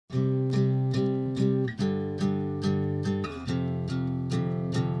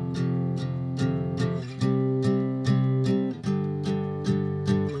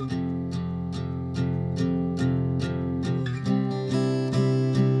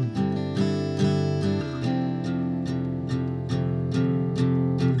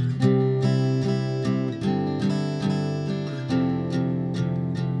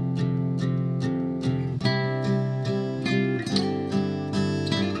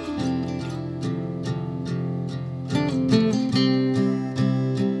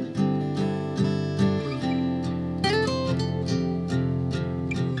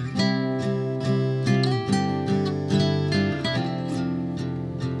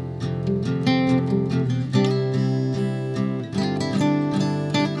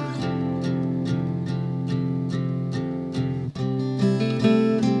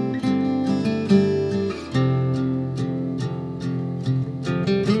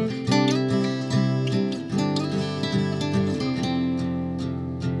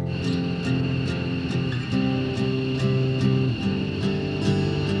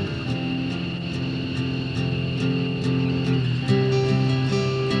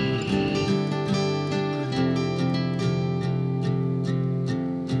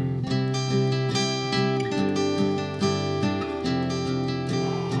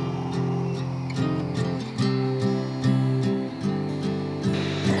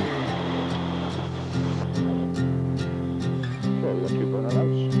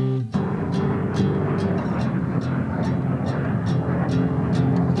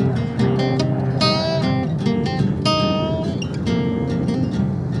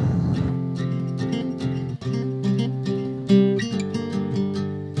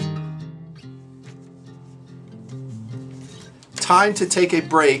time to take a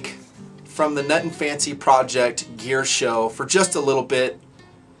break from the Nutnfancy Project Gear Show for just a little bit.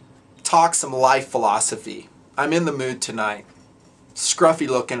 Talk some life philosophy. I'm in the mood tonight. Scruffy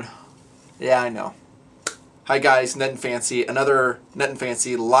looking. Yeah, I know. Hi guys, Nutnfancy. Another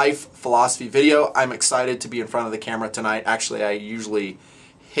Nutnfancy life philosophy video. I'm excited to be in front of the camera tonight. Actually, I usually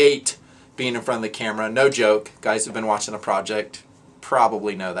hate being in front of the camera. No joke. Guys who've been watching the project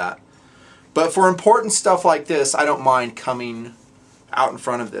probably know that. But for important stuff like this, I don't mind coming out in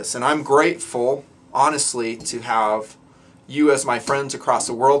front of this. And I'm grateful, honestly, to have you as my friends across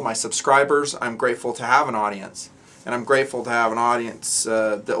the world, my subscribers. I'm grateful to have an audience. And I'm grateful to have an audience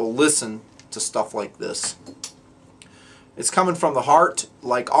that will listen to stuff like this. It's coming from the heart,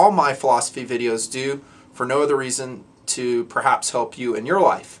 like all my philosophy videos do, for no other reason to perhaps help you in your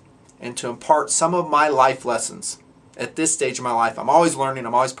life and to impart some of my life lessons. At this stage of my life, I'm always learning,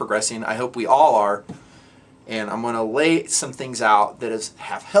 I'm always progressing. I hope we all are. And I'm going to lay some things out that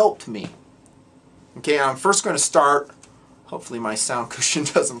have helped me. Okay, I'm first going to start. Hopefully my sound cushion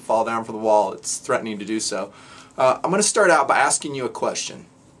doesn't fall down from the wall. It's threatening to do so. I'm going to start out by asking you a question.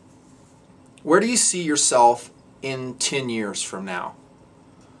 Where do you see yourself in 10 years from now?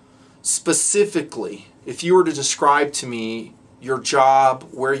 Specifically, if you were to describe to me your job,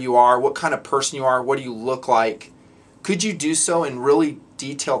 where you are, what kind of person you are, what do you look like, could you do so in really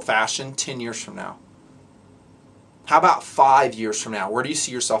detailed fashion 10 years from now? How about 5 years from now? Where do you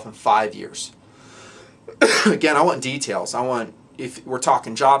see yourself in 5 years? Again, I want details. I want, if we're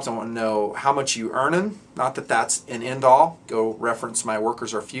talking jobs, I want to know how much you earning. Not that that's an end all. Go reference my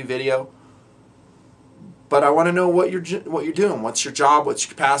Workers Are Few video. But I want to know what you're doing. What's your job? What's your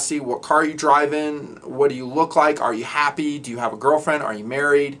capacity? What car are you driving? What do you look like? Are you happy? Do you have a girlfriend? Are you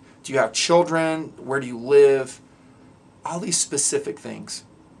married? Do you have children? Where do you live? All these specific things.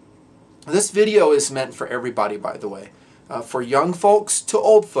 This video is meant for everybody, by the way. For young folks to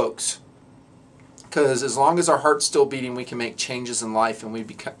old folks. Because as long as our heart's still beating, we can make changes in life and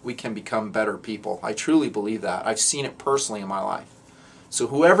we can become better people. I truly believe that. I've seen it personally in my life. So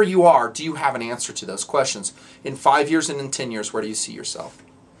whoever you are, do you have an answer to those questions? In 5 years and in 10 years, where do you see yourself?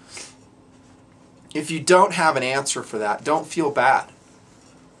 If you don't have an answer for that, don't feel bad.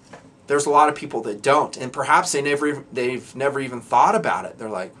 There's a lot of people that don't, and perhaps they've never even thought about it. They're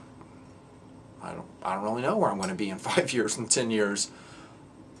like, I don't really know where I'm going to be in 5 years and 10 years.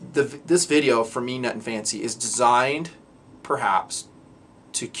 This video, for me, Nutnfancy, is designed, perhaps,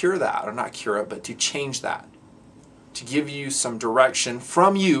 to cure that, or not cure it, but to change that. To give you some direction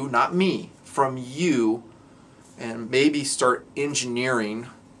from you, not me, from you, and maybe start engineering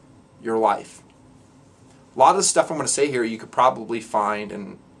your life. A lot of the stuff I'm going to say here you could probably find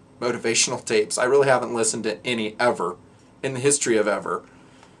in motivational tapes. I really haven't listened to any ever in the history of ever.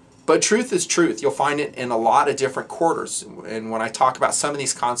 But truth is truth. You'll find it in a lot of different quarters. And when I talk about some of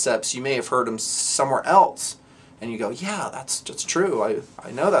these concepts, you may have heard them somewhere else. And you go, yeah, that's true.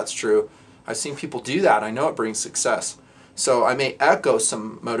 I know that's true. I've seen people do that. I know it brings success. So I may echo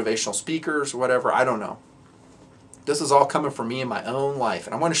some motivational speakers or whatever. I don't know. This is all coming from me in my own life.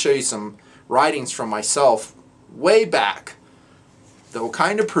 And I want to show you some writings from myself way back that will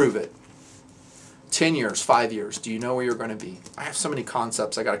kind of prove it. 10 years, 5 years, do you know where you're going to be? I have so many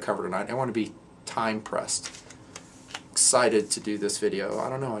concepts I got to cover tonight. I want to be time pressed. Excited to do this video. I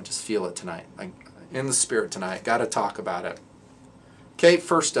don't know, I just feel it tonight. In the spirit tonight. Got to talk about it. Okay,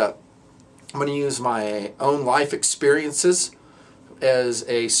 first up, I'm going to use my own life experiences as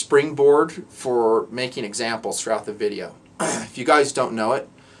a springboard for making examples throughout the video. If you guys don't know it,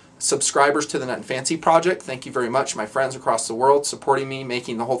 subscribers to the Nutnfancy Project, thank you very much. My friends across the world supporting me,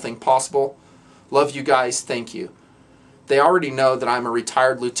 making the whole thing possible. Love you guys. Thank you. They already know that I'm a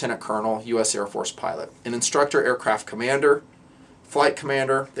retired Lieutenant Colonel, U.S. Air Force pilot, an instructor aircraft commander, flight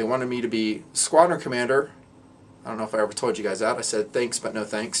commander. They wanted me to be squadron commander. I don't know if I ever told you guys that. I said thanks, but no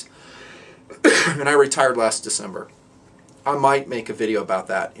thanks. And I retired last December. I might make a video about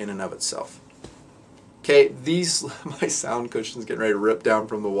that in and of itself. Okay, my sound cushion's getting ready to rip down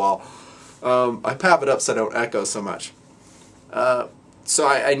from the wall. I have it up so I don't echo so much. So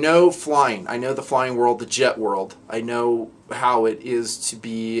I know flying. I know the flying world, the jet world. I know how it is to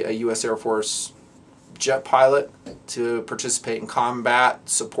be a U.S. Air Force jet pilot, to participate in combat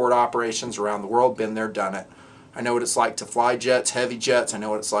support operations around the world. Been there, done it. I know what it's like to fly jets, heavy jets. I know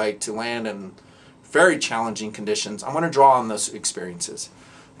what it's like to land in very challenging conditions. I want to draw on those experiences.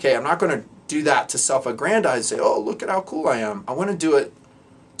 Okay, I'm not going to do that to self-aggrandize, say, oh, look at how cool I am. I want to do it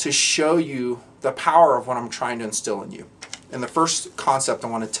to show you the power of what I'm trying to instill in you. And the first concept I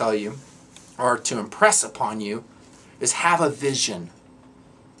want to tell you, or to impress upon you, is have a vision.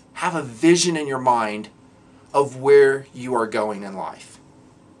 Have a vision in your mind of where you are going in life.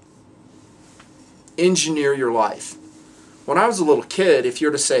 Engineer your life. When I was a little kid, if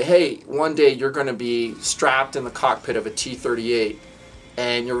you're to say, hey, one day you're going to be strapped in the cockpit of a T-38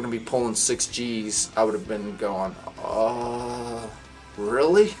 and you're going to be pulling 6 Gs, I would have been going,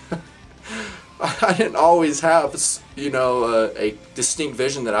 really? I didn't always have, a distinct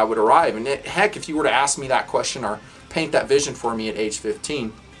vision that I would arrive. And heck, if you were to ask me that question or paint that vision for me at age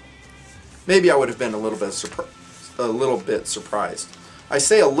 15, maybe I would have been a little bit surprised. I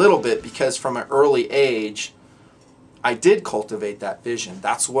say a little bit because from an early age, I did cultivate that vision.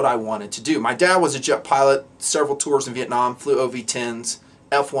 That's what I wanted to do. My dad was a jet pilot, several tours in Vietnam, flew OV-10s,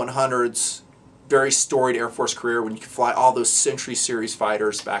 F-100s, very storied Air Force career when you could fly all those Century Series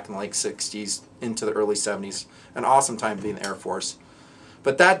fighters back in the late 60s into the early 70s. An awesome time to be in the Air Force.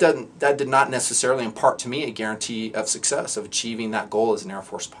 But that did not necessarily impart to me a guarantee of success, of achieving that goal as an Air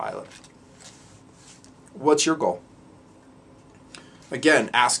Force pilot. What's your goal?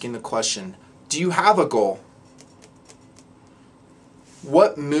 Again, asking the question, do you have a goal?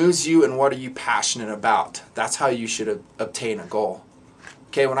 What moves you and what are you passionate about? That's how you should obtain a goal.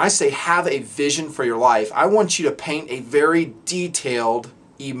 Okay, when I say have a vision for your life, I want you to paint a very detailed,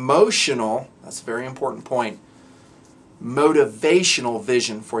 emotional, that's a very important point, motivational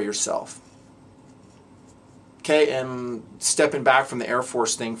vision for yourself. Okay, and stepping back from the Air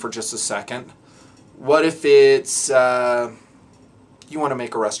Force thing for just a second, what if it's you want to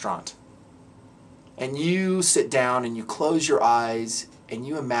make a restaurant and you sit down and you close your eyes and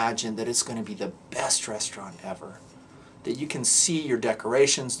you imagine that it's going to be the best restaurant ever, that you can see your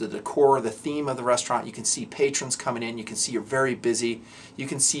decorations, the decor, the theme of the restaurant, you can see patrons coming in, you can see you're very busy, you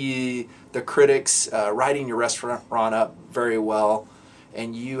can see the critics writing your restaurant up very well,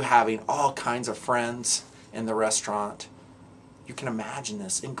 and you having all kinds of friends in the restaurant. You can imagine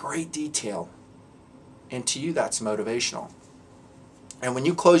this in great detail, and to you that's motivational. And when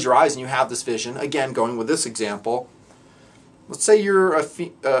you close your eyes and you have this vision, again going with this example, let's say you're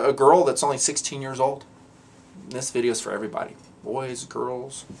a girl that's only 16 years old. This video is for everybody. Boys,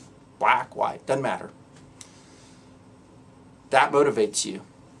 girls, black, white, doesn't matter. That motivates you.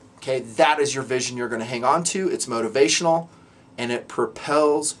 Okay, that is your vision you're going to hang on to. It's motivational and it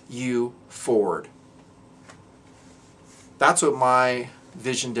propels you forward. That's what my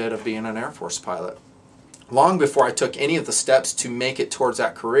vision did of being an Air Force pilot. Long before I took any of the steps to make it towards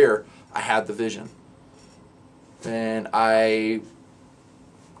that career, I had the vision. And I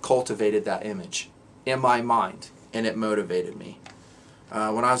cultivated that image in my mind, and it motivated me.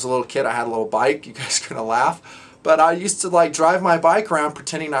 When I was a little kid, I had a little bike. You guys are going to laugh. But I used to drive my bike around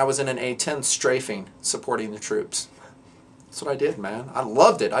pretending I was in an A-10 strafing, supporting the troops. That's what I did, man. I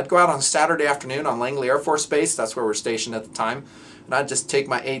loved it. I'd go out on a Saturday afternoon on Langley Air Force Base. That's where we're stationed at the time. And I'd just take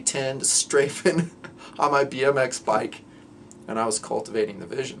my A-10 to strafing on my BMX bike. And I was cultivating the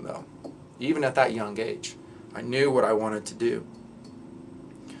vision, though. Even at that young age, I knew what I wanted to do.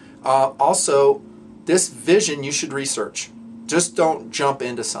 Also, this vision you should research. Just don't jump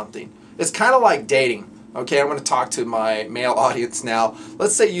into something. It's kind of like dating. Okay, I'm going to talk to my male audience now.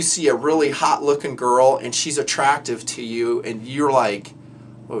 Let's say you see a really hot looking girl and she's attractive to you and you're like,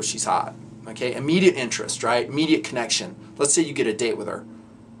 oh, she's hot. Okay, immediate interest, right? Immediate connection. Let's say you get a date with her.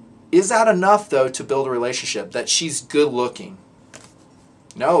 Is that enough, though, to build a relationship, that she's good looking?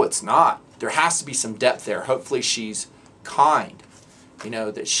 No, it's not. There has to be some depth there. Hopefully she's kind.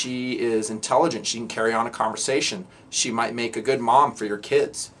 That she is intelligent. She can carry on a conversation. She might make a good mom for your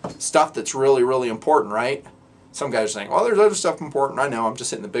kids. Stuff that's really, really important, right? Some guys are saying, well, there's other stuff important. I know, I'm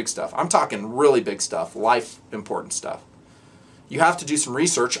just hitting the big stuff. I'm talking really big stuff, life important stuff. You have to do some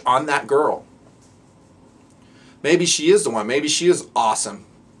research on that girl. Maybe she is the one. Maybe she is awesome.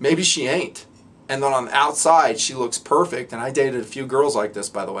 Maybe she ain't. And then on the outside, she looks perfect. And I dated a few girls like this,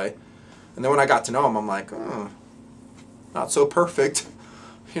 by the way. And then when I got to know them, I'm like, not so perfect.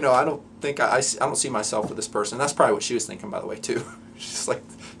 I don't think I don't see myself with this person. That's probably what she was thinking, by the way, too. She's like,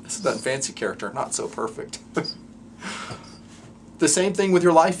 this is Nutnfancy character, not so perfect. The same thing with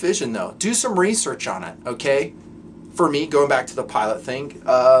your life vision, though. Do some research on it, okay? For me, going back to the pilot thing,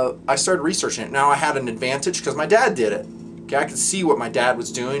 I started researching it. Now I had an advantage because my dad did it. Okay, I could see what my dad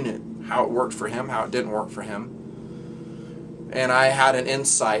was doing and how it worked for him, how it didn't work for him. And I had an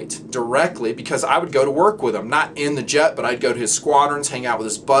insight directly because I would go to work with him. Not in the jet, but I'd go to his squadrons, hang out with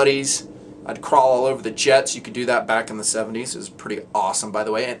his buddies. I'd crawl all over the jets. You could do that back in the 70s. It was pretty awesome, by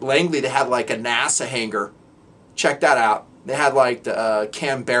the way. At Langley, they had like a NASA hangar. Check that out. They had like the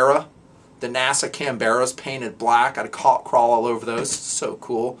Canberra, the NASA Canberras painted black. I'd crawl all over those. So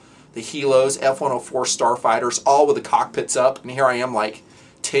cool. The Helos, F-104 starfighters, all with the cockpits up. And here I am like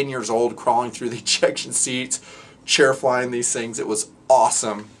 10 years old crawling through the ejection seats, chair flying these things. It was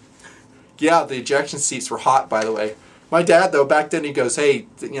awesome. Yeah, the ejection seats were hot, by the way. My dad, though, back then, he goes, hey,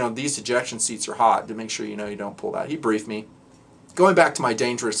 you know, these ejection seats are hot, to make sure you know you don't pull that. He briefed me. Going back to my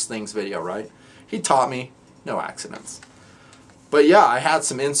dangerous things video, right? He taught me no accidents. But yeah, I had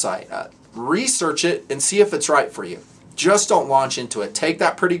some insight. Research it and see if it's right for you. Just don't launch into it. Take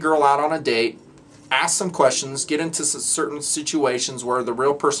that pretty girl out on a date. Ask some questions. Get into certain situations where the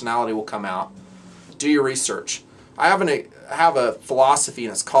real personality will come out. Do your research. I have a philosophy,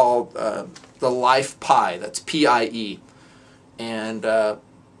 and it's called the life pie. That's P-I-E. And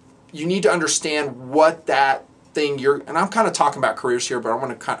you need to understand what that thing and I'm kind of talking about careers here, but I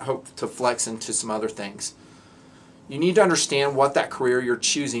want to kind of hope to flex into some other things. You need to understand what that career you're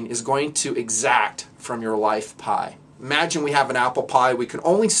choosing is going to exact from your life pie. Imagine we have an apple pie. We can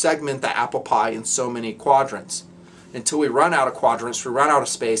only segment the apple pie in so many quadrants. Until we run out of quadrants, we run out of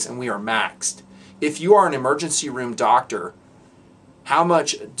space, and we are maxed. If you are an emergency room doctor, how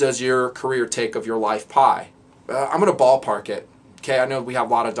much does your career take of your life pie? I'm going to ballpark it. Okay, I know we have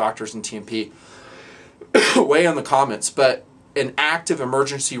a lot of doctors in TMP. Way in the comments, but an active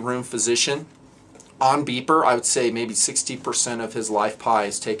emergency room physician on beeper, I would say maybe 60% of his life pie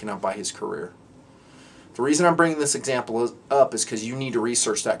is taken up by his career. The reason I'm bringing this example up is because you need to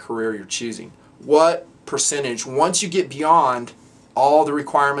research that career you're choosing. What percentage, once you get beyond all the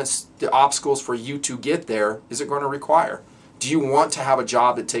requirements, the obstacles for you to get there, is it going to require? Do you want to have a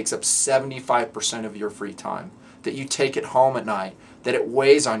job that takes up 75% of your free time? That you take it home at night? That it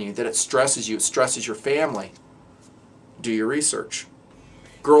weighs on you? That it stresses you? It stresses your family? Do your research.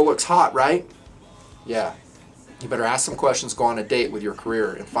 Girl looks hot, right? Yeah. You better ask some questions, go on a date with your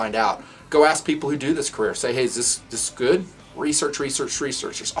career and find out. Go ask people who do this career. Say, hey, is this good? Research, research,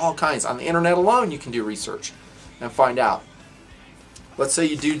 research. There's all kinds. On the internet alone, you can do research and find out. Let's say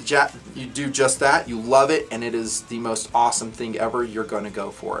you do just that, you love it, and it is the most awesome thing ever. You're going to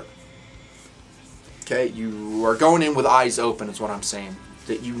go for it. Okay, you are going in with eyes open is what I'm saying.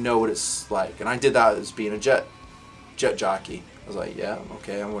 That you know what it's like. And I did that as being a jet jockey. I was like, yeah,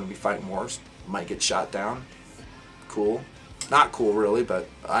 okay, I'm going to be fighting wars. Might get shot down. Cool. Not cool, really, but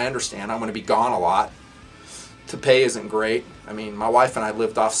I understand. I'm going to be gone a lot. The pay isn't great. I mean, my wife and I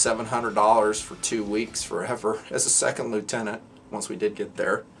lived off $700 for 2 weeks forever as a second lieutenant once we did get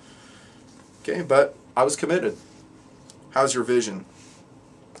there. Okay, but I was committed. How's your vision?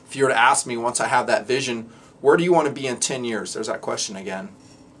 If you were to ask me once I have that vision, where do you want to be in 10 years? There's that question again.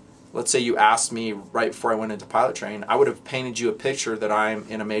 Let's say you asked me right before I went into pilot training, I would have painted you a picture that I'm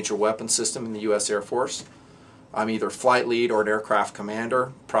in a major weapon system in the U.S. Air Force. I'm either flight lead or an aircraft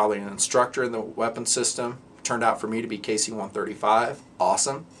commander, probably an instructor in the weapon system. Turned out for me to be KC-135.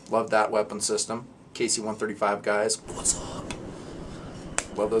 Awesome. Love that weapon system. KC-135 guys, what's up?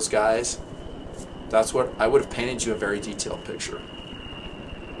 Love those guys. That's what I would have painted you a very detailed picture.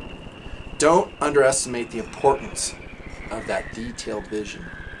 Don't underestimate the importance of that detailed vision.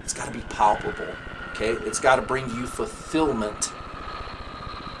 It's got to be palpable, okay? It's got to bring you fulfillment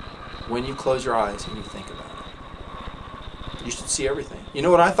when you close your eyes and you think about it. You should see everything. You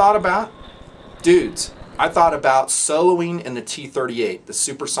know what I thought about? Dudes, I thought about soloing in the T-38, the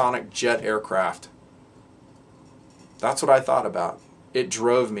supersonic jet aircraft. That's what I thought about. It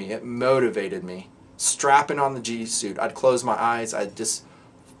drove me. It motivated me. Strapping on the G-suit. I'd close my eyes. I'd just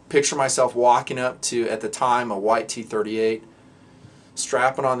picture myself walking up to, at the time, a white T-38,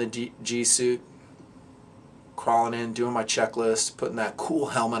 strapping on the G-suit, crawling in, doing my checklist, putting that cool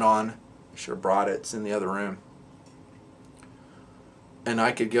helmet on. Should have brought it. It's in the other room. And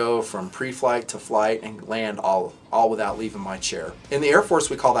I could go from pre-flight to flight and land all without leaving my chair. In the Air Force,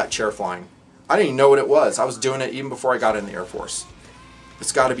 we call that chair flying. I didn't even know what it was. I was doing it even before I got in the Air Force.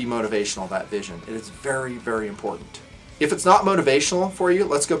 It's got to be motivational, that vision. It is very, very important. If it's not motivational for you,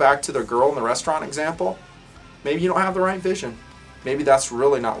 let's go back to the girl in the restaurant example. Maybe you don't have the right vision. Maybe that's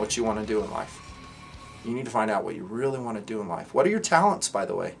really not what you want to do in life. You need to find out what you really want to do in life. What are your talents, by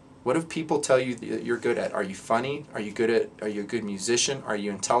the way? What do people tell you that you're good at? Are you funny? Are you a good musician? Are you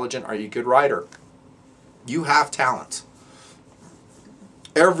intelligent? Are you a good writer? You have talents.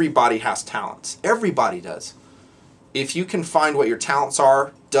 Everybody has talents. Everybody does. If you can find what your talents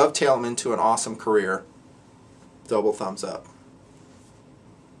are, dovetail them into an awesome career, double thumbs up.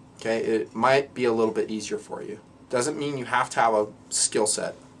 Okay, it might be a little bit easier for you. Doesn't mean you have to have a skill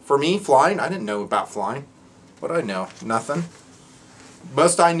set. For me, flying, I didn't know about flying. What did I know? Nothing.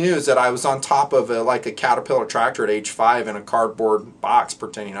 Most I knew is that I was on top of like a Caterpillar tractor at age 5 in a cardboard box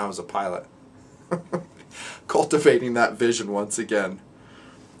pretending I was a pilot. Cultivating that vision once again.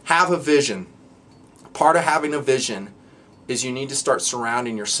 Have a vision. Part of having a vision is you need to start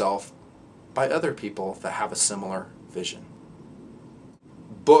surrounding yourself by other people that have a similar vision.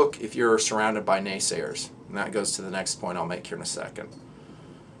 Book if you're surrounded by naysayers. And that goes to the next point I'll make here in a second.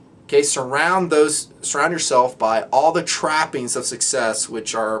 Okay, surround yourself by all the trappings of success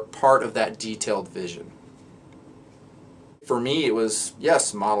which are part of that detailed vision. For me, it was,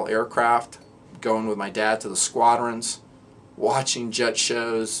 yes, model aircraft, going with my dad to the squadrons, watching jet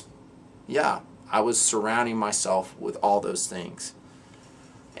shows. Yeah, I was surrounding myself with all those things.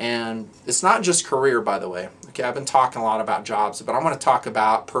 And it's not just career, by the way. Okay, I've been talking a lot about jobs, but I want to talk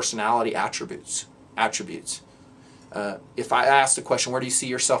about personality attributes. If I ask the question, where do you see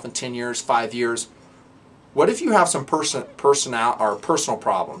yourself in 10 years, 5 years? What if you have some personal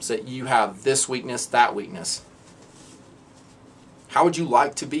problems, that you have this weakness, that weakness? How would you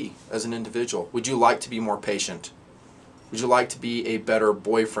like to be as an individual? Would you like to be more patient? Would you like to be a better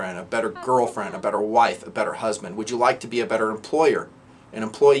boyfriend, a better girlfriend, a better wife, a better husband? Would you like to be a better employer, an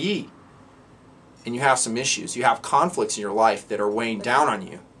employee? And you have some issues. You have conflicts in your life that are weighing down on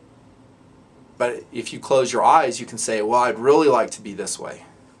you. But if you close your eyes, you can say, well, I'd really like to be this way.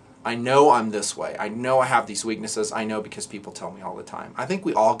 I know I'm this way. I know I have these weaknesses. I know because people tell me all the time. I think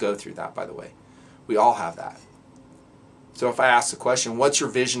we all go through that, by the way. We all have that. So if I ask the question, what's your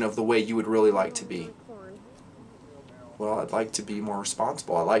vision of the way you would really like to be? Well, I'd like to be more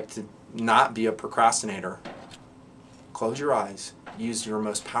responsible. I'd like to not be a procrastinator. Close your eyes. Use your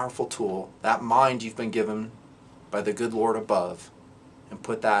most powerful tool, that mind you've been given by the good Lord above, and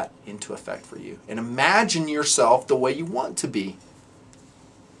put that into effect for you. And imagine yourself the way you want to be.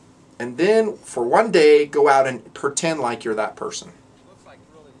 And then for one day, go out and pretend like you're that person.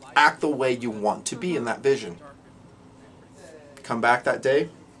 Act the way you want to be in that vision. Come back that day,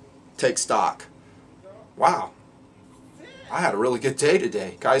 take stock. Wow, I had a really good day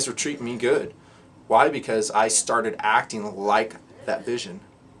today. Guys are treating me good. Why? Because I started acting like that vision.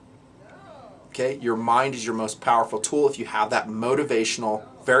 Okay, your mind is your most powerful tool. If you have that motivational,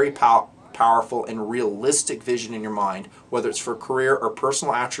 very powerful and realistic vision in your mind, whether it's for career or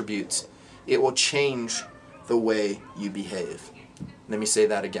personal attributes, it will change the way you behave. Let me say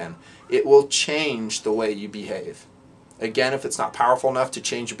that again. It will change the way you behave. Again, if it's not powerful enough to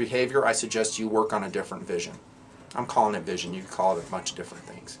change your behavior, I suggest you work on a different vision. I'm calling it vision. You can call it a bunch of different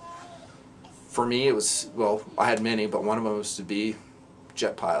things. For me, it was, well, I had many, but one of them was to be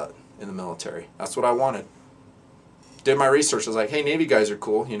jet pilot in the military. That's what I wanted. Did my research. I was like, hey, Navy guys are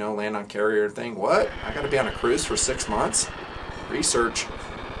cool, you know, land on carrier thing. What? I got to be on a cruise for 6 months? Research.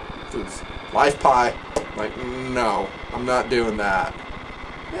 Life pie. Like, no, I'm not doing that.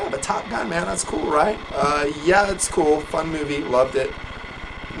 Yeah, but Top Gun, man, that's cool, right? Yeah, it's cool. Fun movie. Loved it.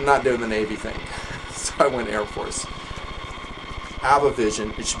 I'm not doing the Navy thing. So I went Air Force. Have a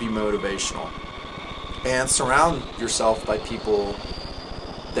vision. It should be motivational. And surround yourself by people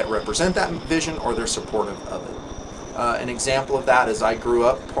that represent that vision or they're supportive of it. An example of that is I grew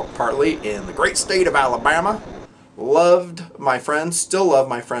up partly in the great state of Alabama. Loved my friends, still love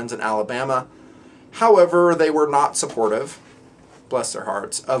my friends in Alabama. However, they were not supportive, bless their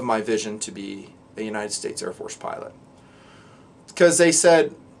hearts, of my vision to be a United States Air Force pilot. Because they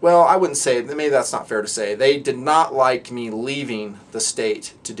said, well, I wouldn't say, maybe that's not fair to say, they did not like me leaving the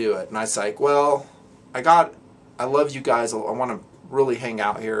state to do it. And I was like, well, I love you guys. I want to really hang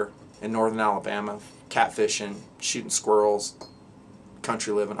out here in northern Alabama, catfishing, shooting squirrels,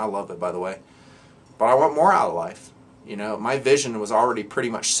 country living. I love it, by the way. But I want more out of life. You know, my vision was already pretty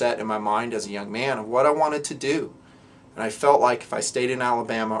much set in my mind as a young man of what I wanted to do. And I felt like if I stayed in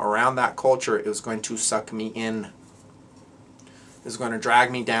Alabama around that culture, it was going to suck me in. It was going to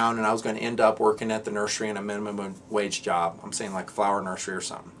drag me down, and I was going to end up working at the nursery in a minimum wage job. I'm saying like a flower nursery or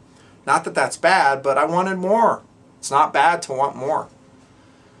something. Not that that's bad, but I wanted more. It's not bad to want more.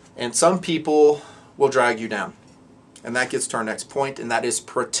 And some people will drag you down. And that gets to our next point, and that is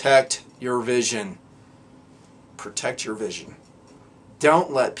protect your vision. Protect your vision.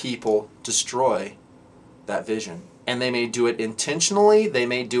 Don't let people destroy that vision. And they may do it intentionally, they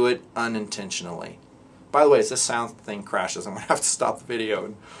may do it unintentionally. By the way, as this sound thing crashes, I'm going to have to stop the video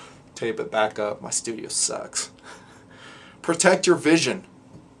and tape it back up. My studio sucks. Protect your vision.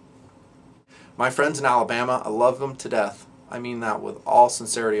 My friends in Alabama, I love them to death. I mean that with all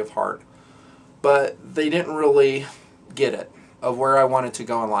sincerity of heart. But they didn't really get it of where I wanted to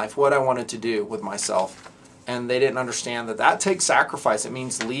go in life, what I wanted to do with myself. And they didn't understand that that takes sacrifice. It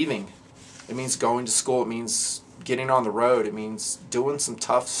means leaving. It means going to school. It means getting on the road. It means doing some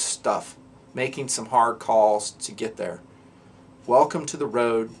tough stuff, making some hard calls to get there. Welcome to the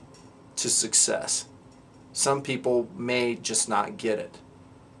road to success. Some people may just not get it.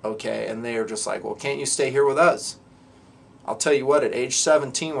 Okay, and they are just like, well, can't you stay here with us? I'll tell you what, at age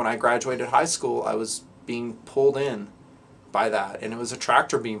 17 when I graduated high school, I was being pulled in by that, and it was a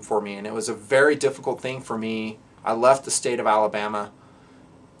tractor beam for me, and it was a very difficult thing for me. I left the state of Alabama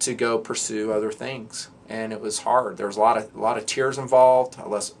to go pursue other things, and it was hard. There was a lot of tears involved.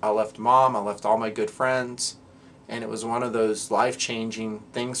 I left mom, I left all my good friends, and it was one of those life-changing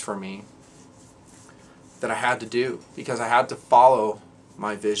things for me that I had to do because I had to follow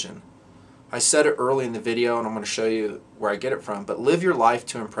my vision. I said it early in the video, and I'm going to show you where I get it from, but live your life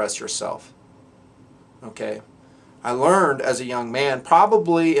to impress yourself. Okay? I learned as a young man,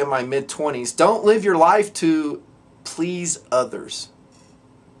 probably in my mid-20s, don't live your life to please others.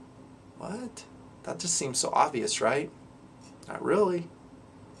 What? That just seems so obvious, right? Not really.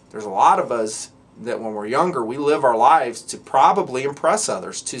 There's a lot of us that when we're younger, we live our lives to probably impress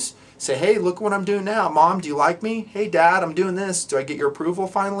others, to say, hey, look what I'm doing now. Mom, do you like me? Hey, Dad, I'm doing this. Do I get your approval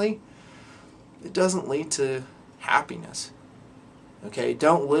finally? It doesn't lead to happiness. Okay?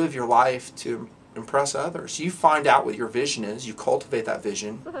 Don't live your life to impress others. You find out what your vision is, you cultivate that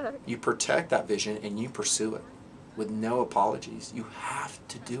vision, you protect that vision, and you pursue it with no apologies. You have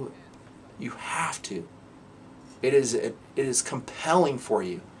to do it. You have to. It is compelling for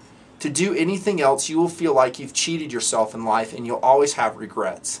you. To do anything else, you will feel like you've cheated yourself in life, and you'll always have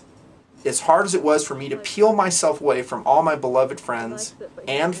regrets. As hard as it was for me to peel myself away from all my beloved friends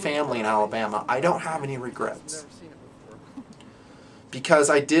and family in Alabama, I don't have any regrets.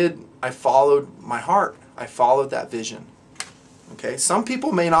 Because I followed my heart. I followed that vision. Okay? Some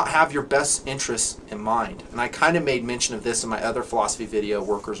people may not have your best interests in mind. And I kind of made mention of this in my other philosophy video,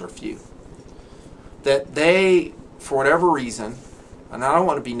 Workers Are Few. That they, for whatever reason, and I don't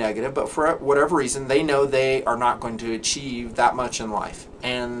want to be negative, but for whatever reason, they know they are not going to achieve that much in life.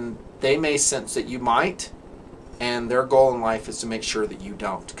 And they may sense that you might, and their goal in life is to make sure that you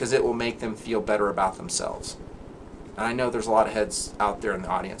don't, because it will make them feel better about themselves. And I know there's a lot of heads out there in the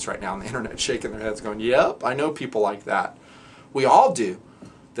audience right now on the internet shaking their heads going, yep, I know people like that. We all do.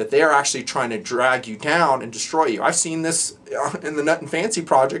 That they are actually trying to drag you down and destroy you. I've seen this in the Nutnfancy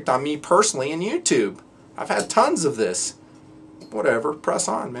project on me personally in YouTube. I've had tons of this. Whatever, press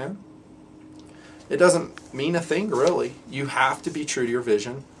on, man. It doesn't mean a thing, really. You have to be true to your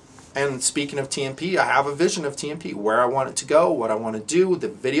vision. And speaking of TMP, I have a vision of TMP, where I want it to go, what I want to do, the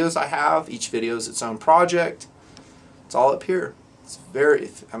videos I have. Each video is its own project. It's all up here. It's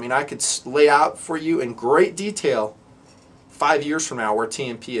I could lay out for you in great detail 5 years from now where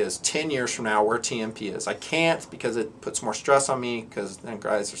TMP is, 10 years from now where TMP is. I can't because it puts more stress on me, because then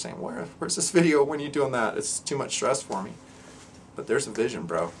guys are saying, where's this video? When are you doing that? It's too much stress for me. But there's a vision,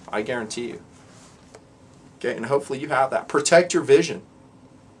 bro. I guarantee you. Okay, and hopefully you have that. Protect your vision.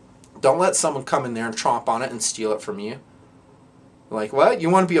 Don't let someone come in there and tromp on it and steal it from you. Like, what? You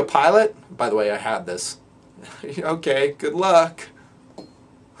want to be a pilot? By the way, I had this. Okay, good luck.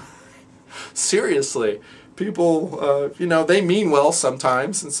 Seriously. People, they mean well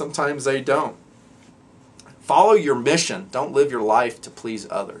sometimes, and sometimes they don't. Follow your mission. Don't live your life to please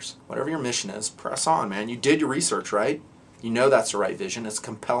others. Whatever your mission is, press on, man. You did your research, right? You know that's the right vision. It's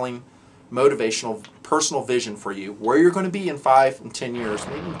compelling, motivational, personal vision for you. Where you're going to be in 5 and 10 years,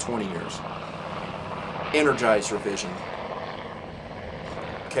 maybe in 20 years. Energize your vision.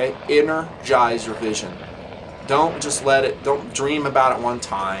 Okay? Energize your vision. Don't just don't dream about it one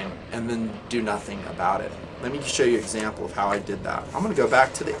time and then do nothing about it. Let me show you an example of how I did that. I'm going to go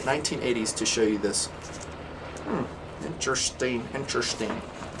back to the 1980s to show you this. Interesting.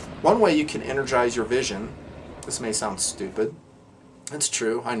 One way you can energize your vision, this may sound stupid, it's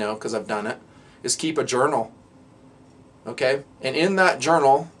true, I know, because I've done it, is keep a journal. Okay? And in that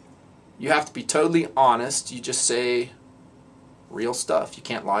journal, you have to be totally honest. You just say real stuff. You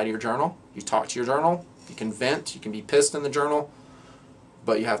can't lie to your journal. You talk to your journal. You can vent. You can be pissed in the journal.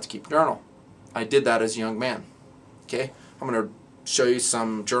 But you have to keep a journal. I did that as a young man. Okay? I'm going to show you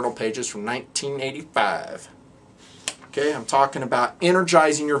some journal pages from 1985. Okay? I'm talking about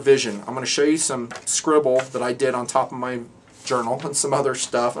energizing your vision. I'm going to show you some scribble that I did on top of my journal and some other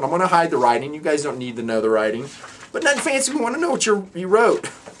stuff. And I'm going to hide the writing. You guys don't need to know the writing. But Nutnfancy, we want to know what you wrote.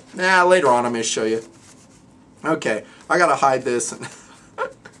 Nah, later on I'm going to show you. Okay, I got to hide this. And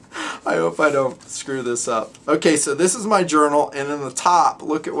I hope I don't screw this up. Okay, so this is my journal, and in the top,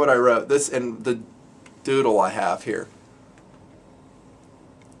 look at what I wrote. This and the doodle I have here.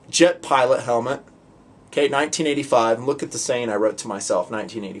 Jet pilot helmet. Okay, 1985. And look at the saying I wrote to myself,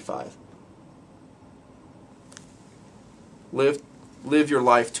 1985. Live your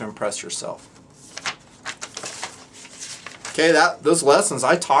life to impress yourself. Okay, those lessons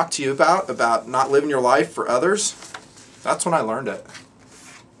I talked to you about not living your life for others, that's when I learned it.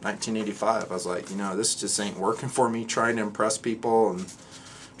 1985. I was like, you know, this just ain't working for me, trying to impress people, and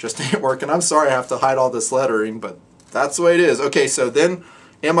just ain't working. I'm sorry I have to hide all this lettering, but that's the way it is. Okay, so then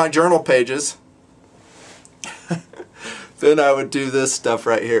in my journal pages, then I would do this stuff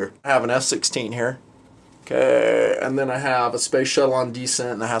right here. I have an F-16 here. Okay, and then I have a space shuttle on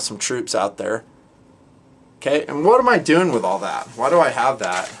descent, and I have some troops out there. Okay, and what am I doing with all that? Why do I have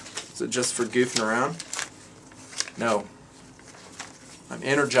that? Is it just for goofing around? No. I'm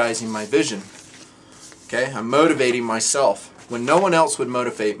energizing my vision. Okay, I'm motivating myself when no one else would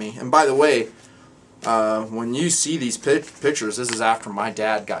motivate me. And by the way, when you see these pictures, this is after my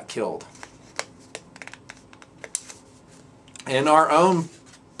dad got killed. In our own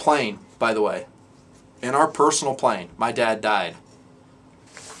plane, by the way. In our personal plane, my dad died.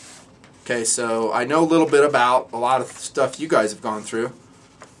 Okay, so I know a little bit about a lot of stuff you guys have gone through.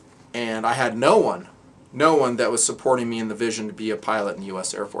 And I had no one that was supporting me in the vision to be a pilot in the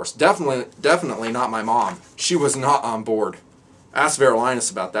U.S. Air Force. Definitely not my mom. She was not on board. Ask Vera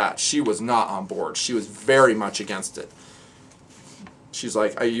Linus about that. She was not on board. She was very much against it. She's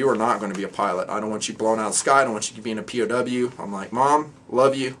like, you are not going to be a pilot. I don't want you blown out of the sky. I don't want you being a POW. I'm like, Mom,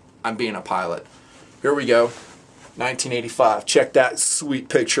 love you. I'm being a pilot. Here we go. 1985. Check that sweet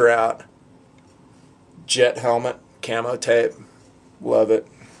picture out. Jet helmet, camo tape. Love it.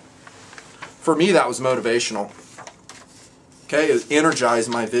 For me, that was motivational. Okay, it energized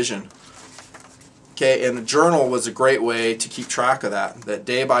my vision. Okay, and the journal was a great way to keep track of that. That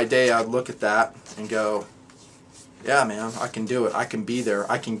day by day, I'd look at that and go, yeah, man, I can do it. I can be there.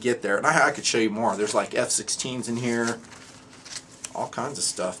 I can get there. And I could show you more. There's like F-16s in here. All kinds of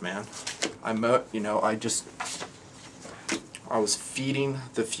stuff, man. I was feeding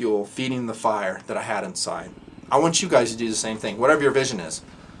the fuel, feeding the fire that I had inside. I want you guys to do the same thing, whatever your vision is.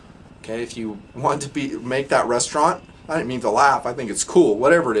 Okay, if you want to make that restaurant, I didn't mean to laugh, I think it's cool,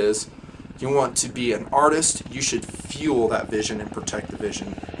 whatever it is. If you want to be an artist, you should fuel that vision and protect the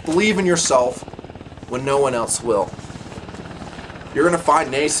vision. Believe in yourself when no one else will. You're going to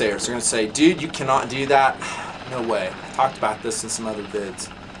find naysayers. They're going to say, dude, you cannot do that. No way. I talked about this in some other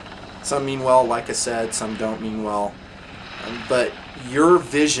vids. Some mean well, like I said, some don't mean well. But your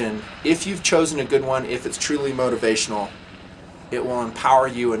vision, if you've chosen a good one, if it's truly motivational, it will empower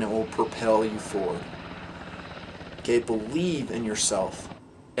you and it will propel you forward. Okay, believe in yourself.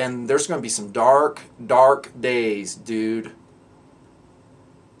 And there's going to be some dark, dark days, dude.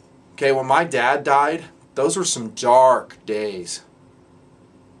 Okay, when my dad died, those were some dark days.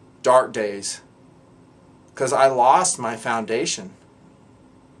 Dark days. Because I lost my foundation.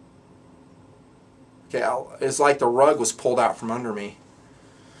 Okay, it's like the rug was pulled out from under me.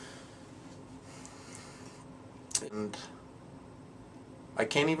 And I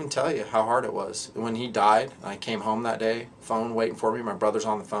can't even tell you how hard it was. When he died, I came home that day, phone waiting for me, my brother's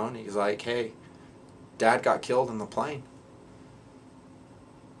on the phone. He's like, hey, Dad got killed in the plane.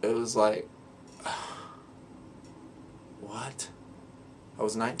 It was like, what? I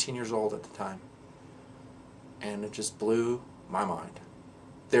was 19 years old at the time. And it just blew my mind.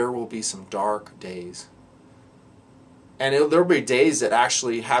 There will be some dark days. And there will be days that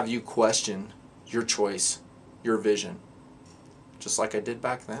actually have you question your choice, your vision. Just like I did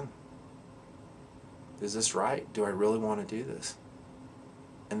back then. Is this right? Do I really want to do this?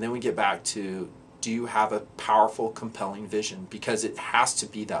 And then we get back to, do you have a powerful, compelling vision? Because it has to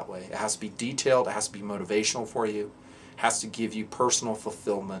be that way. It has to be detailed. It has to be motivational for you. It has to give you personal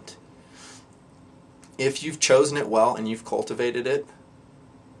fulfillment. If you've chosen it well and you've cultivated it,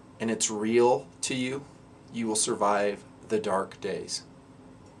 and it's real to you, you will survive the dark days.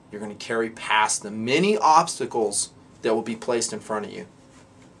 You're going to carry past the many obstacles that will be placed in front of you.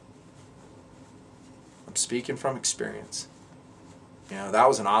 I'm speaking from experience. You know, that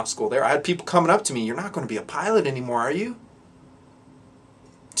was an obstacle there. I had people coming up to me, you're not going to be a pilot anymore, are you?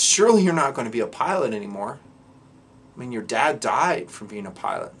 Surely you're not going to be a pilot anymore. I mean, your dad died from being a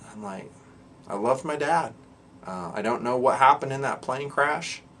pilot. I'm like, I loved my dad. I don't know what happened in that plane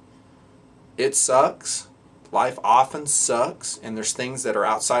crash. It sucks. Life often sucks, and there's things that are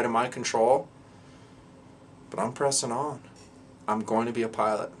outside of my control. But I'm pressing on. I'm going to be a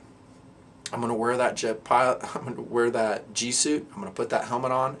pilot. I'm going to wear that jet pilot. I'm going to wear that G suit. I'm going to put that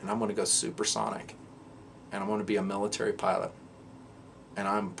helmet on, and I'm going to go supersonic. And I'm going to be a military pilot. And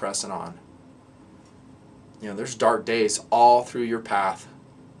I'm pressing on. You know, there's dark days all through your path.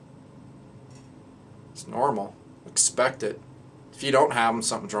 It's normal. Expect it. If you don't have them,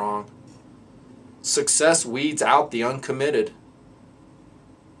 something's wrong. Success weeds out the uncommitted.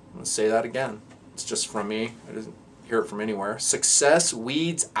 I'm going to say that again. It's just from me. I didn't hear it from anywhere. Success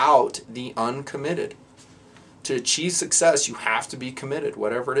weeds out the uncommitted. To achieve success, you have to be committed,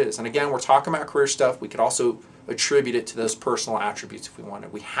 whatever it is. And again, we're talking about career stuff. We could also attribute it to those personal attributes if we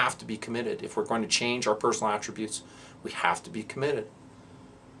wanted. We have to be committed. If we're going to change our personal attributes, we have to be committed.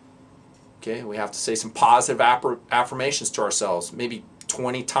 Okay, we have to say some positive affirmations to ourselves, maybe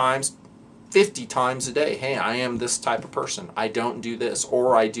 20 times, 50 times a day. Hey, I am this type of person. I don't do this,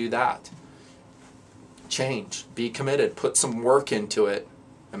 or I do that. Change. Be committed. Put some work into it.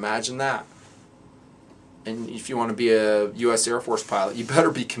 Imagine that. And if you want to be a U.S. Air Force pilot, you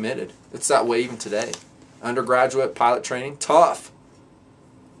better be committed. It's that way even today. Undergraduate pilot training, tough.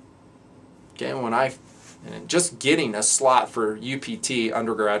 Okay, and just getting a slot for UPT,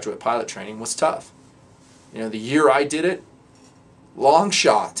 undergraduate pilot training, was tough. You know, the year I did it, long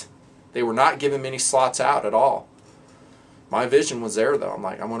shot. They were not giving many slots out at all. My vision was there, though. I'm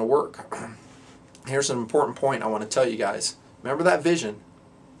like, I want to work. Here's an important point I want to tell you guys. Remember that vision.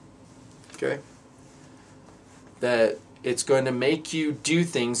 Okay? That it's going to make you do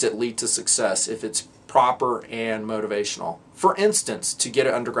things that lead to success if it's proper and motivational. For instance, to get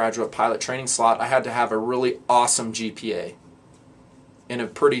an undergraduate pilot training slot, I had to have a really awesome GPA in a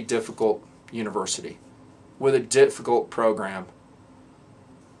pretty difficult university with a difficult program.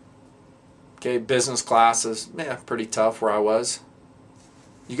 Okay, business classes, pretty tough where I was.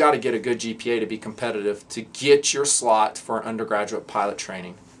 You got to get a good GPA to be competitive to get your slot for undergraduate pilot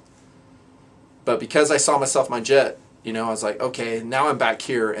training. But because I saw myself in my jet, you know, I was like, okay, now I'm back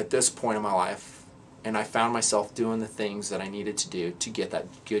here at this point in my life, and I found myself doing the things that I needed to do to get that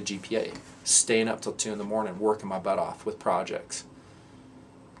good GPA. Staying up till 2 in the morning, working my butt off with projects.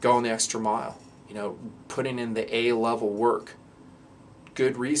 Going the extra mile, you know, putting in the A-level work.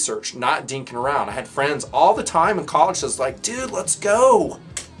 Good research, not dinking around. I had friends all the time in college that was like, dude, let's go.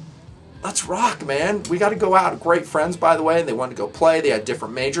 Let's rock, man. We got to go out. Great friends, by the way, and they wanted to go play. They had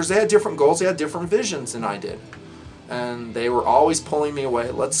different majors. They had different goals. They had different visions than I did. And they were always pulling me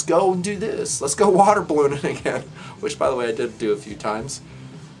away. Let's go and do this. Let's go water ballooning again, which, by the way, I did do a few times.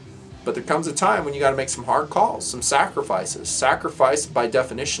 But there comes a time when you got to make some hard calls, some sacrifices. Sacrifice, by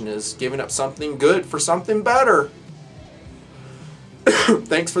definition, is giving up something good for something better.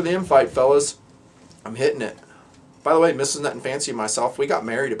 Thanks for the invite, fellas. I'm hitting it. By the way, Mrs. Nutnfancy and myself, we got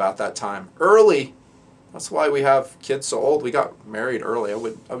married about that time. Early. That's why we have kids so old. We got married early. I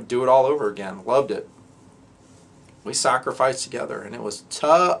would do it all over again. Loved it. We sacrificed together, and it was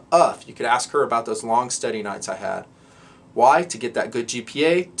tough. You could ask her about those long study nights I had. Why? To get that good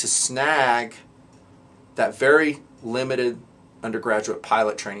GPA, to snag that very limited undergraduate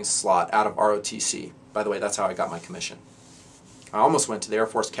pilot training slot out of ROTC. By the way, that's how I got my commission. I almost went to the Air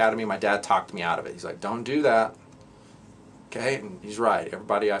Force Academy. My dad talked me out of it. He's like, don't do that. Okay, and he's right.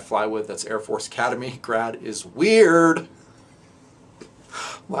 Everybody I fly with that's Air Force Academy grad is weird.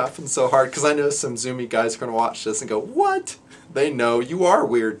 I'm laughing so hard because I know some Zoomy guys are going to watch this and go, what? They know you are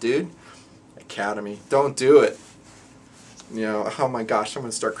weird, dude. Academy, don't do it. You know, oh my gosh, I'm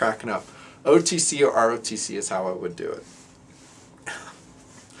going to start cracking up. OTC or ROTC is how I would do it.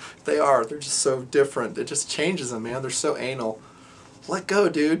 They're just so different. It just changes them, man. They're so anal. Let go,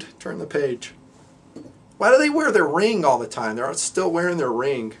 dude. Turn the page. Why do they wear their ring all the time? They're still wearing their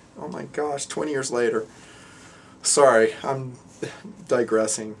ring. Oh my gosh, 20 years later. Sorry, I'm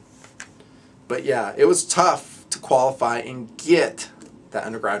digressing. But yeah, it was tough to qualify and get that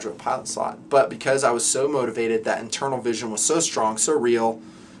undergraduate pilot slot. But because I was so motivated, that internal vision was so strong, so real,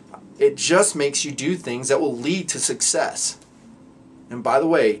 it just makes you do things that will lead to success. And by the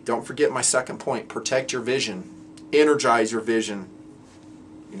way, don't forget my second point, protect your vision. Energize your vision.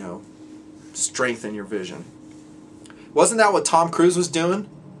 You know, strengthen your vision. Wasn't that what Tom Cruise was doing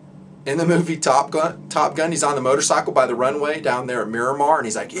in the movie Top Gun? He's on the motorcycle by the runway down there at Miramar, and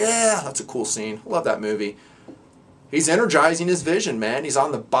he's like, yeah, that's a cool scene. I love that movie. He's energizing his vision, man. He's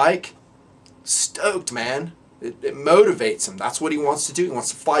on the bike. Stoked, man. It motivates him. That's what he wants to do. He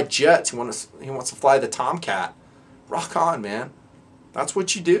wants to fly jets. He wants to fly the Tomcat. Rock on, man. That's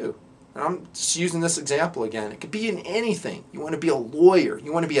what you do. And I'm just using this example again. It could be in anything. You want to be a lawyer.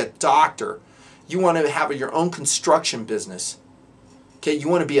 You want to be a doctor. You want to have your own construction business. Okay, you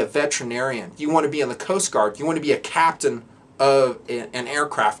want to be a veterinarian. You want to be in the Coast Guard. You want to be a captain of an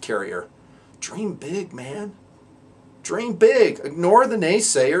aircraft carrier. Dream big, man. Dream big. Ignore the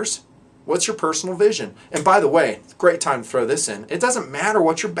naysayers. What's your personal vision? And by the way, great time to throw this in. It doesn't matter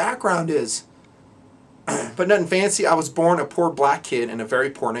what your background is. But nothing fancy. I was born a poor black kid in a very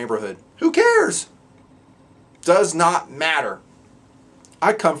poor neighborhood. Who cares? Does not matter.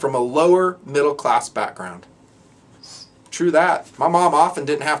 I come from a lower middle class background. True that. My mom often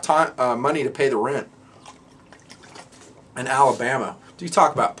didn't have money to pay the rent. In Alabama. Do you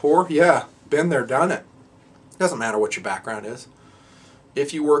talk about poor? Yeah, been there, done it. Doesn't matter what your background is.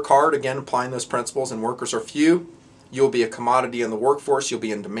 If you work hard, again, applying those principles, and workers are few, you'll be a commodity in the workforce, you'll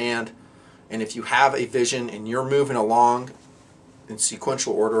be in demand. And if you have a vision and you're moving along in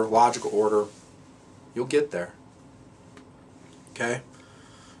sequential order, logical order, you'll get there. Okay?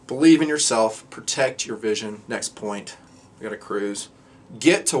 Believe in yourself. Protect your vision. Next point. We got to cruise.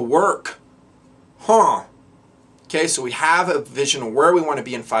 Get to work. Okay, so we have a vision of where we want to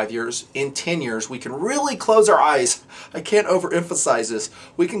be in 5 years. In 10 years, we can really close our eyes. I can't overemphasize this.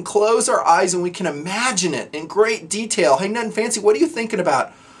 We can close our eyes and we can imagine it in great detail. Hey, Nutnfancy, what are you thinking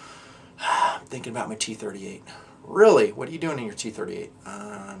about? I'm thinking about my T-38. Really? What are you doing in your T-38?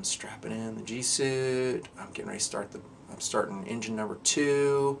 I'm strapping in the G-suit. I'm getting ready to start I'm starting engine number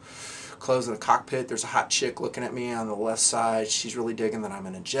 2. Closing the cockpit. There's a hot chick looking at me on the left side. She's really digging that I'm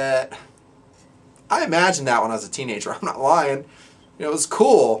in a jet. I imagined that when I was a teenager. I'm not lying. You know, it was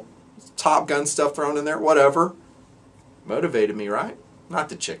cool. Top Gun stuff thrown in there, whatever. Motivated me, right? Not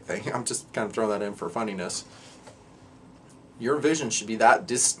the chick thing. I'm just kind of throwing that in for funniness. Your vision should be that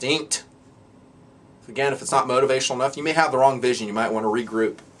distinct. Again, if it's not motivational enough, you may have the wrong vision. You might want to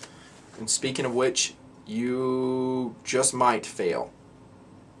regroup. And speaking of which, you just might fail.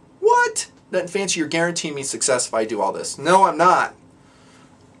 What? Nutnfancy, you're guaranteeing me success if I do all this. No, I'm not.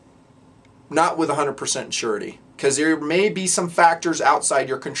 Not with 100% surety. Because there may be some factors outside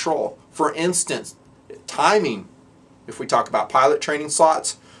your control. For instance, timing. If we talk about pilot training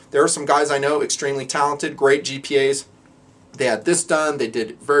slots, there are some guys I know, extremely talented, great GPAs. They had this done. They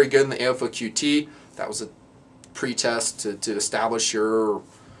did very good in the AFOQT. That was a pre-test to establish your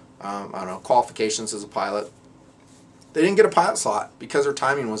I don't know, qualifications as a pilot. They didn't get a pilot slot because their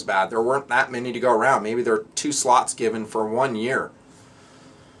timing was bad. There weren't that many to go around. Maybe there are 2 slots given for 1 year.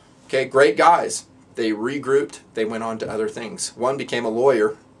 Okay, great guys. They regrouped. They went on to other things. One became a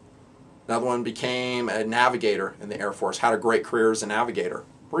lawyer. Another one became a navigator in the Air Force. Had a great career as a navigator.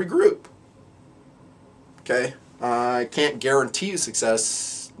 Regroup. Okay, I can't guarantee you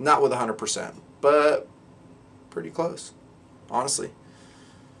success, not with 100%, but pretty close, honestly.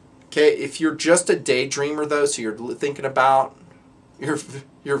 Okay, if you're just a daydreamer though, so you're thinking about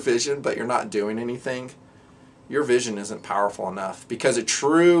your vision, but you're not doing anything, your vision isn't powerful enough, because a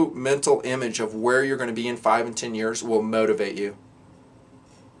true mental image of where you're going to be in 5 and 10 years will motivate you.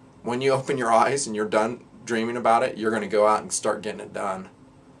 When you open your eyes and you're done dreaming about it, you're going to go out and start getting it done.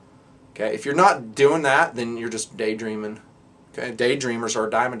 Okay, if you're not doing that, then you're just daydreaming. Okay, daydreamers are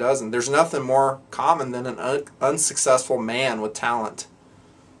a dime a dozen. There's nothing more common than an unsuccessful man with talent.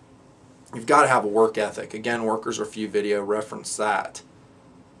 You've got to have a work ethic. Again, Workers Are Few video reference that.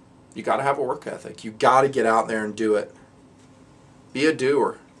 You got to have a work ethic. You got to get out there and do it. Be a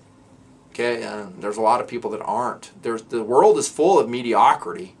doer. Okay, and there's a lot of people that aren't. The world is full of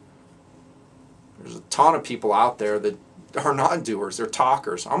mediocrity. There's a ton of people out there that are not doers. They're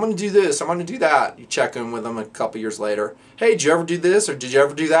talkers. I'm going to do this. I'm going to do that. You check in with them a couple years later. Hey, did you ever do this or did you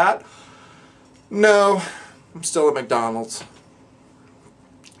ever do that? No, I'm still at McDonald's.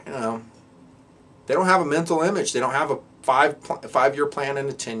 You know, they don't have a mental image. They don't have a five-year plan and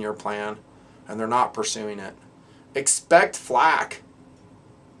a 10-year plan, and they're not pursuing it. Expect flack.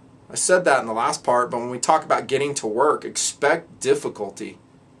 I said that in the last part, but when we talk about getting to work, expect difficulty.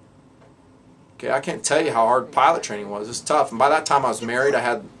 Okay, I can't tell you how hard pilot training was. It's tough. And by that time I was married. I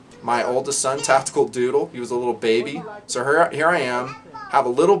had my oldest son, Tactical Doodle. He was a little baby. So here I am, have a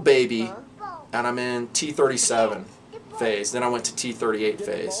little baby, and I'm in T-37 phase. Then I went to T-38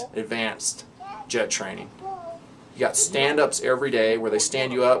 phase, advanced jet training. You got stand-ups every day where they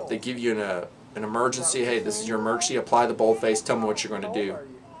stand you up. They give you an emergency. Hey, this is your emergency. Apply the boldface. Tell me what you're going to do.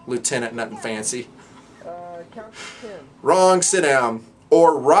 Lieutenant Nutnfancy. Wrong, sit down.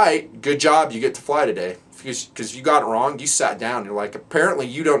 Or right, good job, you get to fly today. Because you got it wrong, you sat down. You're like, apparently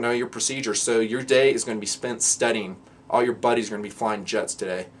you don't know your procedure, so your day is going to be spent studying. All your buddies are going to be flying jets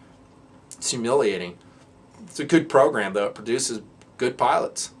today. It's humiliating. It's a good program, though. It produces good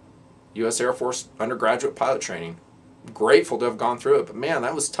pilots. U.S. Air Force undergraduate pilot training. I'm grateful to have gone through it, but man,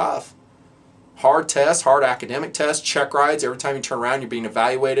 that was tough. Hard tests, hard academic tests, check rides. Every time you turn around, you're being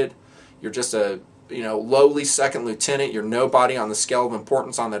evaluated. You're just a lowly second lieutenant. You're nobody on the scale of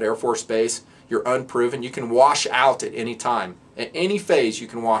importance on that Air Force base. You're unproven. You can wash out at any time. At any phase, you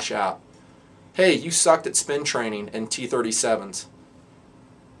can wash out. Hey, you sucked at spin training in T-37s.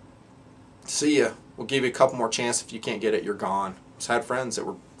 See ya. We'll give you a couple more chances. If you can't get it, you're gone. I've had friends that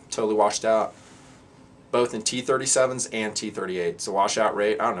were totally washed out, both in T-37s and T-38s. The washout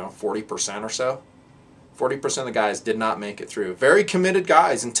rate, I don't know, 40% or so. 40% of the guys did not make it through. Very committed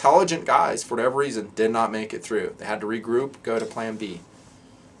guys, intelligent guys, for whatever reason, did not make it through. They had to regroup, go to plan B.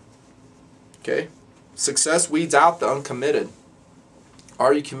 Okay? Success weeds out the uncommitted.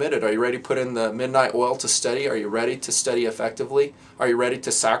 Are you committed? Are you ready to put in the midnight oil to study? Are you ready to study effectively? Are you ready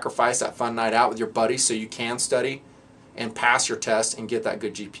to sacrifice that fun night out with your buddies so you can study and pass your test and get that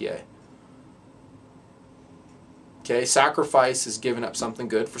good GPA? Okay, sacrifice is giving up something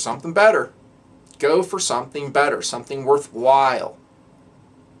good for something better. Go for something better, something worthwhile.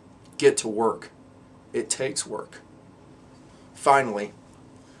 Get to work. It takes work. Finally,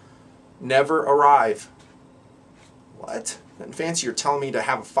 never arrive. What? Nutnfancy, you're telling me to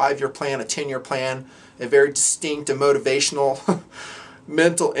have a 5-year plan, a 10-year plan, a very distinct and motivational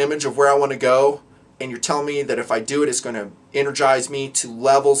mental image of where I want to go, and you're telling me that if I do it, it's going to energize me to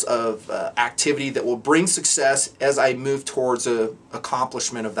levels of activity that will bring success as I move towards the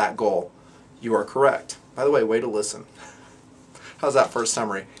accomplishment of that goal. You are correct. By the way, way to listen. How's that for a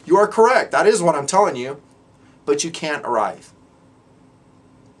summary? You are correct. That is what I'm telling you, but you can't arrive.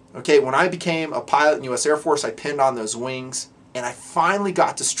 Okay, when I became a pilot in the U.S. Air Force, I pinned on those wings, and I finally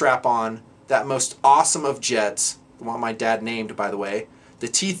got to strap on that most awesome of jets, the one my dad named, by the way, the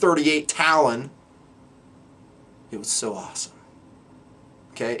T-38 Talon. It was so awesome.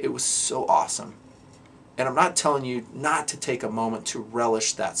 Okay, it was so awesome. And I'm not telling you not to take a moment to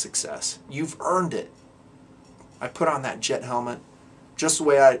relish that success. You've earned it. I put on that jet helmet just the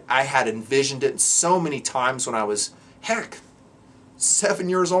way I had envisioned it so many times when I was, heck, 7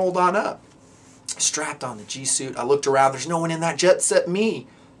 years old on up. Strapped on the G-suit. I looked around. There's no one in that jet except me.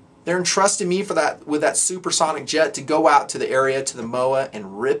 They're entrusting me for that with that supersonic jet to go out to the area, to the MOA,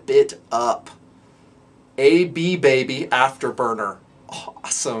 and rip it up. AB baby, afterburner.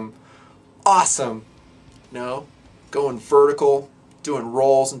 Awesome. Awesome. You know, going vertical, doing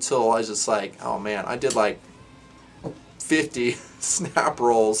rolls until I was just like, oh man, I did like 50 snap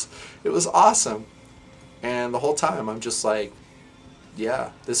rolls. It was awesome. And the whole time I'm just like,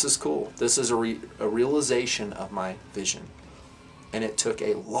 yeah, this is cool. This is a realization of my vision. And it took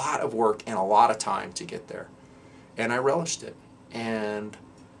a lot of work and a lot of time to get there. And I relished it. And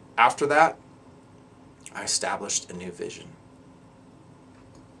after that, I established a new vision.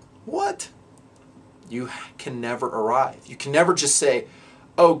 What? You can never arrive. You can never just say,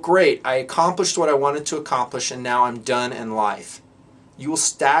 oh great, I accomplished what I wanted to accomplish and now I'm done in life. You will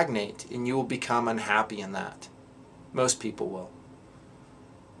stagnate and you will become unhappy in that. Most people will.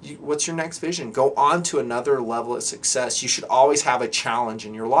 What's your next vision? Go on to another level of success. You should always have a challenge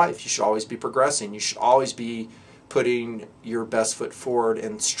in your life. You should always be progressing. You should always be putting your best foot forward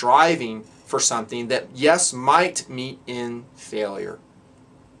and striving for something that, yes, might meet in failure.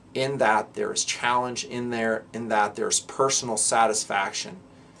 In that there is challenge, in that there is personal satisfaction,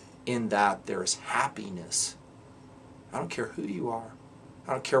 in that there is happiness. I don't care who you are.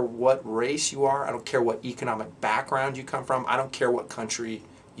 I don't care what race you are. I don't care what economic background you come from. I don't care what country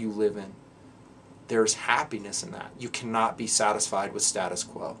you live in. There's happiness in that. You cannot be satisfied with status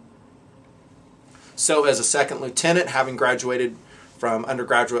quo. So as a second lieutenant, having graduated from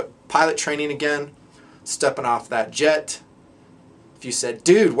undergraduate pilot training again, stepping off that jet, if you said,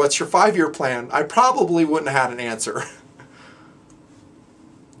 dude, what's your 5-year plan? I probably wouldn't have had an answer.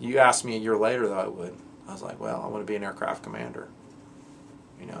 You asked me a year later, though, I would. I was like, well, I want to be an aircraft commander.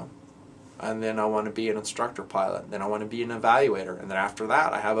 You know? And then I want to be an instructor pilot. Then I want to be an evaluator. And then after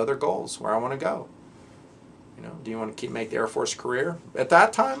that, I have other goals where I want to go. You know, do you want to make the Air Force career? At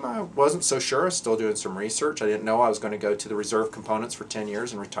that time, I wasn't so sure. I was still doing some research. I didn't know I was going to go to the reserve components for 10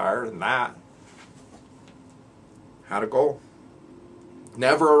 years and retire. And that had a goal.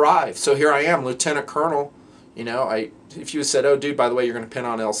 Never arrived. So here I am, Lieutenant Colonel. You know, if you said, oh, dude, by the way, you're going to pin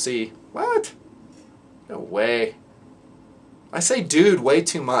on LC. What? No way. I say dude way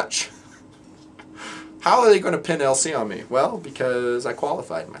too much. How are they going to pin LC on me? Well, because I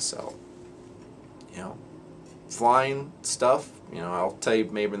qualified myself. You know, flying stuff, you know, I'll tell you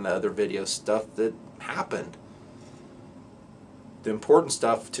maybe in the other video stuff that happened. The important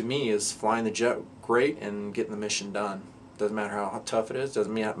stuff to me is flying the jet great and getting the mission done. Doesn't matter how tough it is.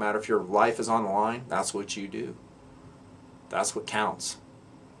 Doesn't matter if your life is on the line. That's what you do. That's what counts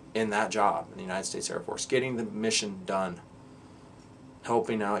in that job in the United States Air Force. Getting the mission done.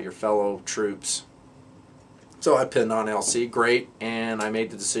 Helping out your fellow troops. So I pinned on LC. Great. And I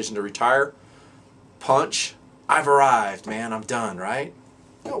made the decision to retire. Punch. I've arrived, man. I'm done, right?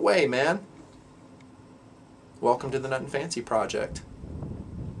 No way, man. Welcome to the Nutnfancy Project.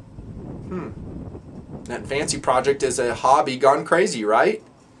 Nutnfancy Project is a hobby gone crazy, right?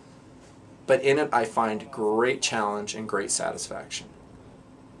 But in it, I find great challenge and great satisfaction.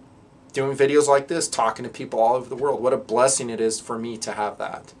 Doing videos like this, talking to people all over the world, what a blessing it is for me to have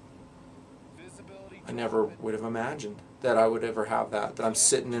that. I never would have imagined that I would ever have that. That I'm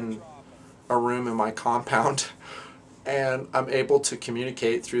sitting in a room in my compound, and I'm able to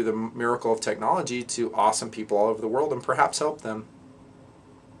communicate through the miracle of technology to awesome people all over the world and perhaps help them.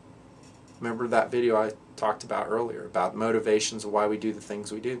 Remember that video I talked about earlier about motivations of why we do the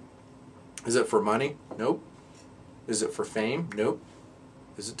things we do? Is it for money? Nope. Is it for fame? Nope.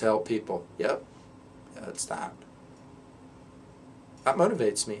 Is it to help people? Yep. Yeah, it's that. That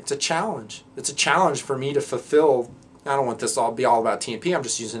motivates me. It's a challenge. It's a challenge for me to fulfill. I don't want this all be all about TNP. I'm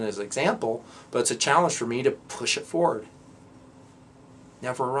just using it as an example. But it's a challenge for me to push it forward.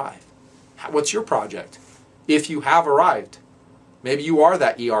 Never arrive. What's your project? If you have arrived. Maybe you are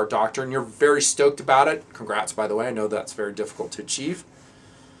that ER doctor and you're very stoked about it. Congrats, by the way. I know that's very difficult to achieve.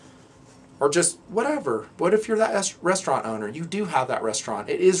 Or just whatever. What if you're that restaurant owner? You do have that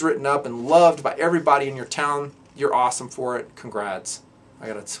restaurant. It is written up and loved by everybody in your town. You're awesome for it. Congrats. I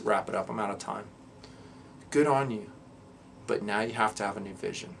got to wrap it up. I'm out of time. Good on you. But now you have to have a new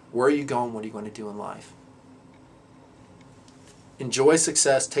vision. Where are you going? What are you going to do in life? Enjoy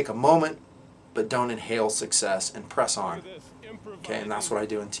success. Take a moment, but don't inhale success and press on. Okay, and that's what I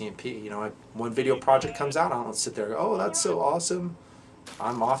do in TNP. You know, one video project comes out, I don't sit there and go, oh, that's so awesome.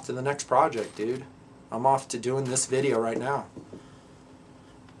 I'm off to the next project, dude. I'm off to doing this video right now.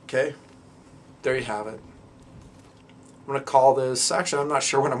 Okay, there you have it. I'm going to call this, actually I'm not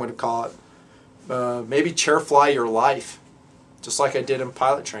sure what I'm going to call it. Maybe chair fly your life. Just like I did in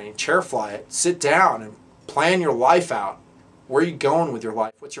pilot training. Chair fly it. Sit down and plan your life out. Where are you going with your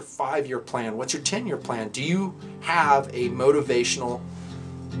life? What's your 5-year plan? What's your 10-year plan? Do you have a motivational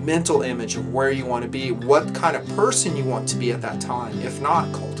mental image of where you want to be? What kind of person you want to be at that time? If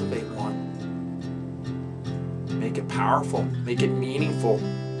not, cultivate one. Make it powerful. Make it meaningful.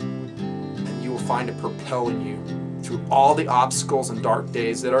 And you will find it propelling you through all the obstacles and dark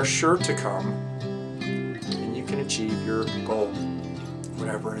days that are sure to come. And you can achieve your goal,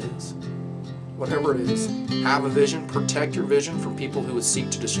 whatever it is. Whatever it is, have a vision, protect your vision from people who would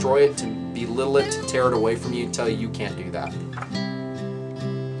seek to destroy it, to belittle it, to tear it away from you, and tell you you can't do that.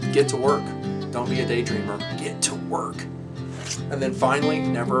 Get to work. Don't be a daydreamer. Get to work. And then finally,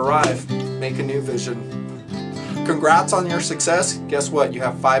 never arrive. Make a new vision. Congrats on your success. Guess what? You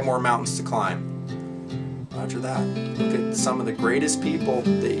have 5 more mountains to climb. Roger that. Look at some of the greatest people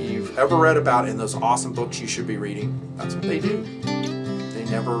that you've ever read about in those awesome books you should be reading. That's what they do.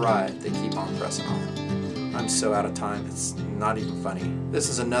 Never arrive. They keep on pressing on. I'm so out of time. It's not even funny. This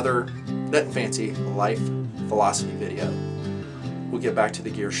is another Nutnfancy life philosophy video. We'll get back to the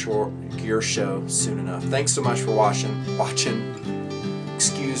gear show soon enough. Thanks so much for watching.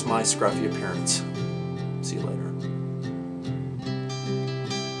 Excuse my scruffy appearance. See you later.